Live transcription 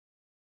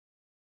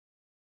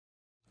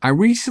I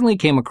recently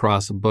came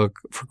across a book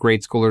for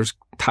grade schoolers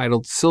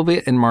titled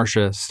Sylvia and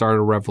Marcia Start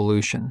a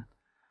Revolution.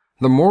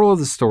 The moral of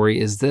the story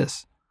is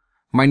this: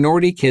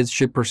 minority kids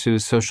should pursue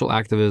social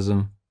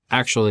activism,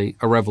 actually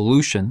a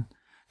revolution,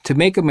 to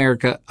make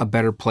America a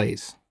better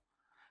place.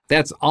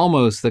 That's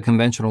almost the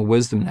conventional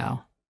wisdom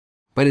now,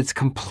 but it's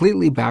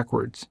completely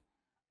backwards.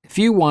 If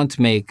you want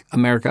to make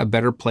America a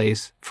better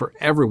place for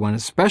everyone,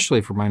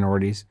 especially for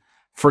minorities,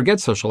 forget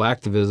social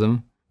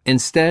activism.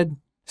 Instead,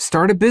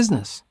 start a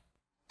business.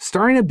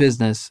 Starting a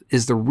business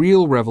is the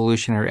real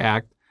revolutionary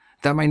act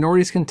that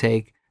minorities can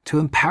take to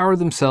empower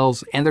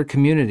themselves and their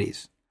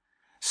communities.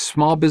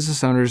 Small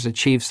business owners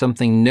achieve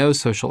something no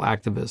social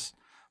activist,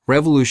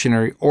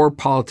 revolutionary, or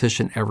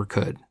politician ever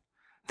could.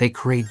 They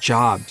create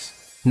jobs,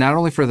 not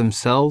only for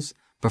themselves,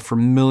 but for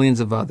millions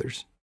of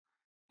others.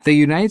 The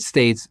United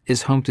States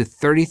is home to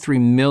 33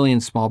 million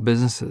small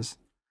businesses.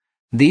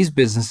 These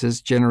businesses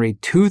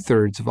generate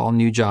 2/3 of all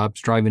new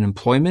jobs, driving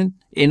employment,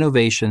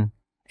 innovation,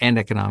 and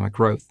economic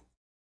growth.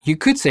 You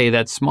could say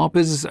that small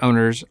business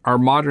owners are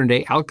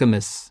modern-day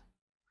alchemists.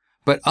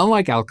 But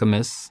unlike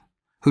alchemists,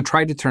 who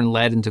try to turn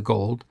lead into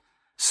gold,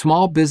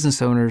 small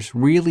business owners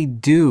really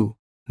do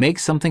make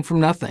something from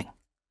nothing.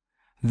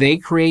 They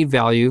create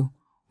value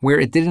where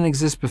it didn't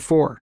exist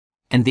before,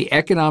 and the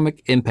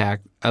economic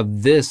impact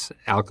of this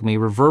alchemy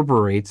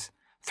reverberates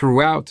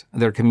throughout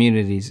their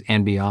communities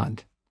and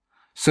beyond.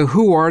 So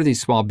who are these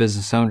small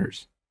business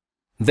owners?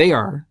 They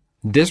are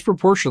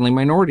disproportionately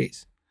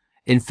minorities.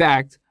 In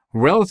fact,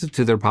 relative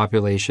to their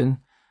population,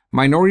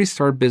 minorities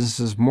start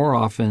businesses more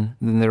often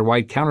than their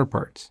white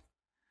counterparts,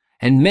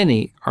 and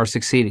many are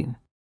succeeding.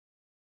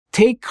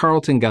 Take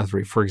Carlton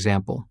Guthrie, for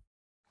example.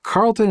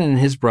 Carlton and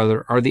his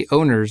brother are the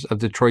owners of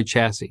Detroit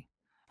Chassis,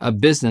 a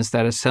business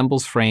that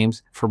assembles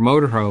frames for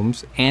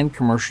motorhomes and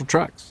commercial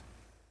trucks.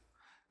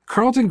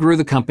 Carlton grew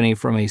the company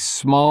from a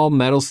small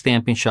metal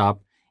stamping shop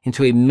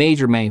into a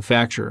major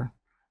manufacturer.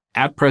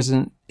 At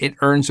present, it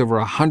earns over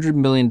 $100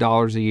 million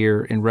a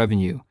year in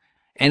revenue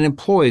and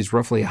employs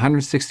roughly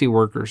 160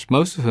 workers,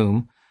 most of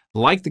whom,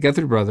 like the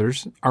Guthrie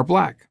brothers, are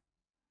Black.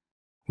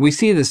 We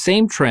see the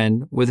same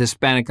trend with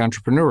Hispanic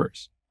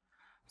entrepreneurs.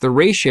 The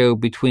ratio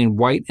between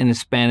white and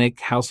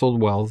Hispanic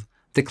household wealth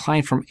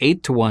declined from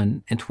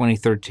 8-1 in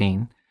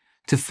 2013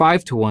 to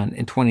 5-1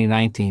 in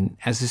 2019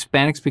 as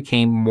Hispanics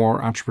became more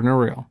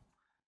entrepreneurial.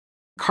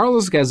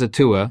 Carlos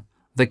Gazatua,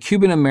 the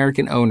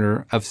Cuban-American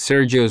owner of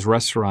Sergio's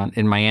restaurant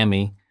in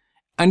Miami,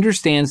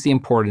 understands the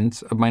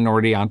importance of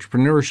minority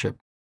entrepreneurship.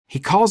 He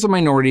calls on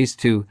minorities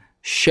to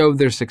show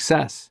their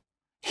success.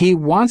 He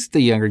wants the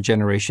younger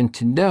generation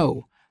to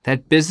know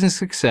that business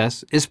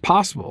success is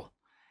possible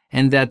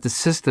and that the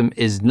system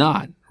is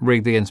not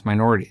rigged against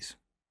minorities.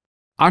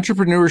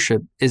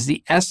 Entrepreneurship is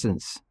the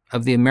essence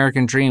of the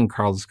American dream,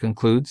 Carlos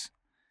concludes.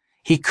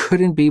 He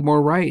couldn't be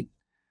more right.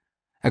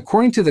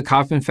 According to the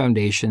Kauffman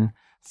Foundation,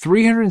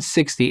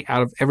 360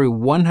 out of every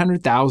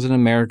 100,000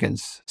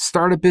 Americans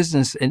start a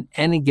business in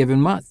any given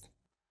month.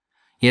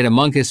 Yet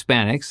among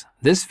Hispanics,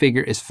 this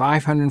figure is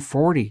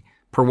 540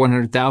 per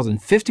 100,000,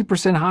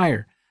 50%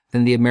 higher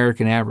than the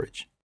American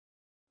average.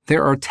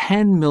 There are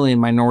 10 million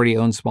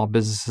minority-owned small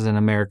businesses in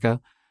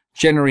America,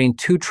 generating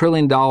 $2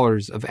 trillion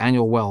of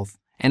annual wealth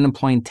and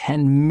employing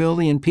 10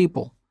 million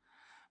people.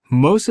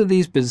 Most of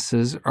these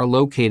businesses are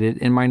located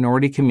in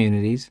minority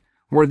communities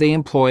where they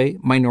employ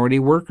minority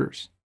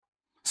workers.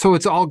 So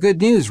it's all good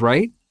news,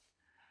 right?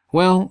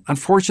 Well,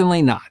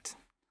 unfortunately not.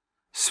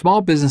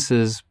 Small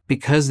businesses,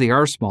 because they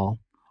are small,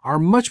 are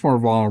much more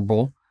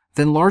vulnerable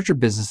than larger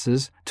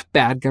businesses to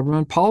bad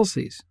government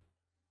policies.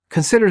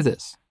 Consider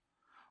this.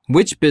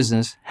 Which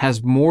business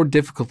has more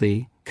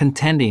difficulty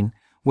contending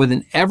with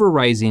an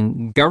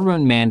ever-rising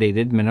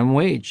government-mandated minimum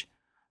wage?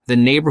 The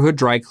neighborhood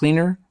dry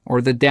cleaner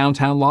or the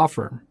downtown law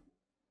firm?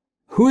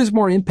 Who is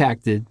more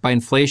impacted by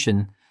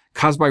inflation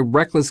caused by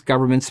reckless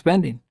government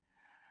spending?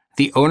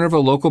 The owner of a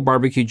local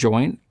barbecue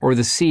joint or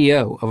the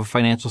CEO of a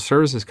financial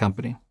services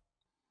company?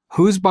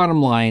 Whose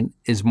bottom line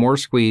is more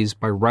squeezed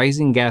by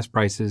rising gas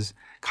prices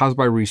caused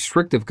by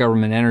restrictive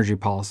government energy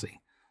policy?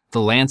 The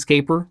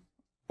landscaper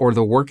or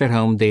the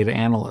work-at-home data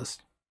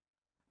analyst?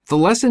 The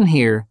lesson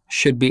here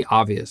should be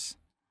obvious.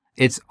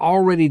 It's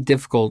already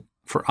difficult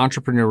for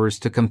entrepreneurs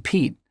to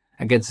compete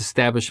against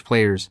established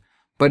players,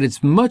 but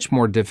it's much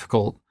more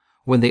difficult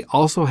when they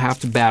also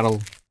have to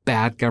battle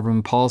bad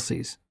government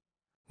policies.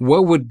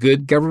 What would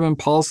good government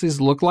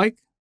policies look like?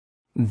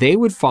 They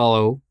would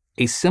follow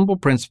a simple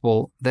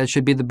principle that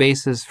should be the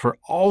basis for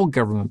all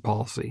government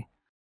policy.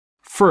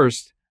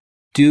 First,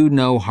 do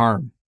no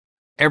harm.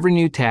 Every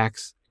new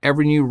tax,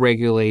 every new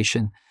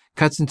regulation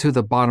cuts into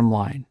the bottom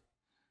line.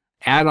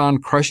 Add on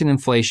crushing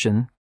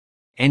inflation,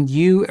 and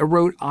you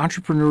erode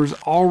entrepreneurs'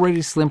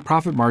 already slim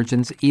profit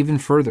margins even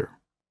further.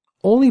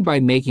 Only by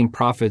making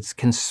profits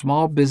can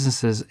small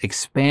businesses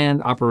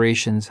expand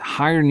operations,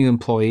 hire new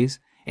employees,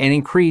 and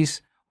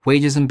increase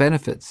wages and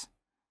benefits.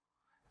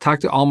 Talk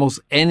to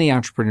almost any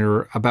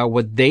entrepreneur about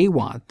what they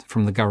want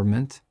from the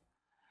government,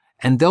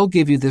 and they'll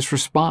give you this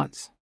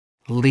response: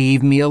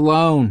 leave me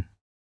alone.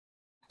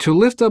 To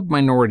lift up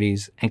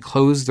minorities and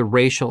close the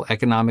racial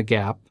economic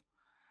gap,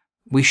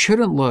 we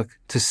shouldn't look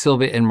to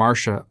Sylvia and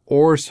Marcia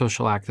or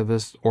social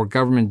activists or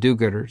government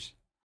do-gooders.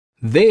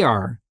 They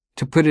are,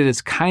 to put it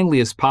as kindly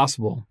as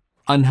possible,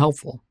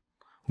 unhelpful.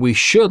 We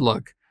should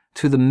look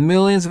to the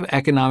millions of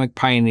economic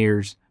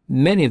pioneers,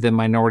 many of them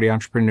minority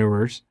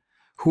entrepreneurs,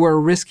 who are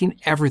risking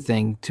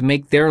everything to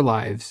make their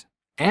lives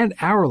and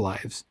our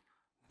lives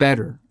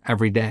better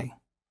every day.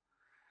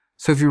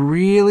 So if you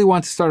really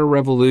want to start a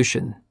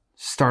revolution,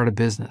 start a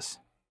business.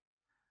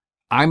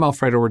 I'm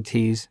Alfredo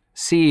Ortiz,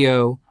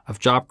 CEO of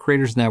Job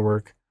Creators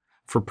Network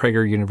for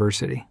Prager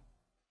University.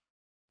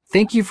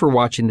 Thank you for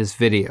watching this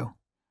video.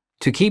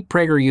 To keep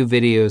PragerU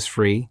videos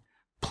free,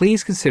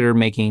 please consider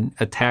making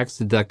a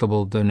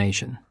tax-deductible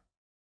donation.